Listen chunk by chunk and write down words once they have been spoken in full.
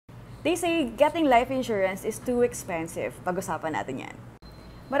They say getting life insurance is too expensive. Pag-usapan natin yan.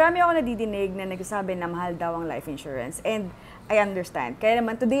 Marami ako nadidinig na nagsasabi na mahal daw ang life insurance. And I understand. Kaya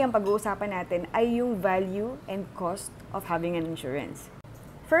naman today ang pag-uusapan natin ay yung value and cost of having an insurance.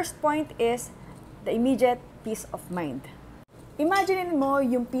 First point is the immediate peace of mind. Imagine mo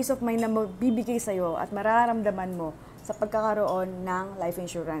yung peace of mind na mabibigay sa'yo at mararamdaman mo sa pagkakaroon ng life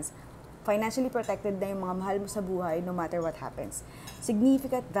insurance. Financially protected na yung mga mahal mo sa buhay no matter what happens.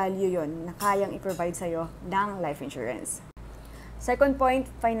 Significant value yon na kayang i-provide sa'yo ng life insurance. Second point,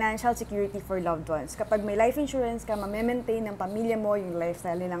 financial security for loved ones. Kapag may life insurance ka, ma-maintain ng pamilya mo yung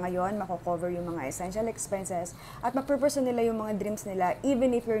lifestyle nila ngayon, mako-cover yung mga essential expenses, at ma-pursue nila yung mga dreams nila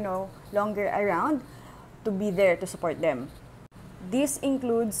even if you're no longer around to be there to support them. This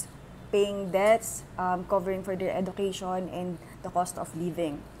includes paying debts, covering for their education, and the cost of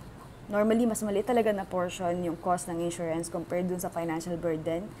living. Normally, mas maliit talaga na portion yung cost ng insurance compared dun sa financial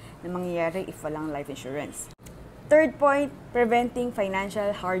burden na mangyayari if walang life insurance. Third point, preventing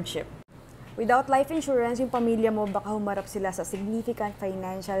financial hardship. Without life insurance, yung pamilya mo baka humarap sila sa significant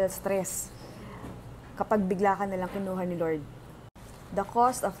financial stress kapag bigla ka nalang kinuha ni Lord. The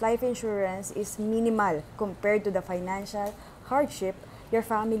cost of life insurance is minimal compared to the financial hardship your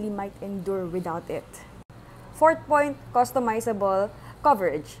family might endure without it. Fourth point, customizable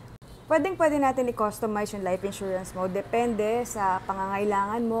coverage. Pwede natin i-customize yung life insurance mo depende sa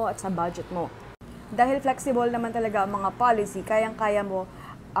pangangailangan mo at sa budget mo. Dahil flexible naman talaga ang mga policy, kayang-kaya mo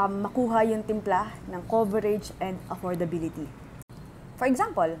makuha yung timpla ng coverage and affordability. For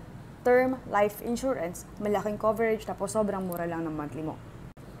example, term life insurance, malaking coverage tapos sobrang mura lang ng monthly mo.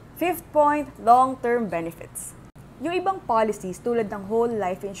 Fifth point, long-term benefits. Yung ibang policies tulad ng whole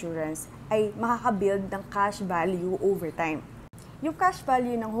life insurance ay makakabuild ng cash value over time. Yung cash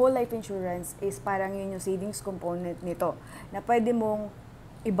value ng whole life insurance is parang yun yung savings component nito na pwede mong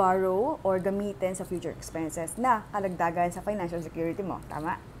i-borrow or gamitin sa future expenses na kalagdagan sa financial security mo.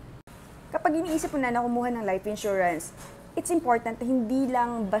 Tama? Kapag iniisip mo na kumuha ng life insurance, it's important na hindi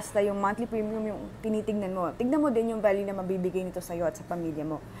lang basta yung monthly premium yung tinitignan mo. Tignan mo din yung value na mabibigay nito sa'yo at sa pamilya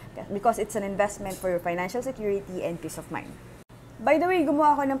mo. Because it's an investment for your financial security and peace of mind. By the way,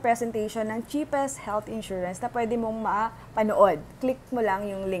 gumawa ako ng presentation ng cheapest health insurance na pwede mong mapanood. Click mo lang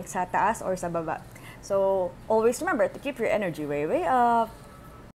yung link sa taas or sa baba. So, always remember to keep your energy way up.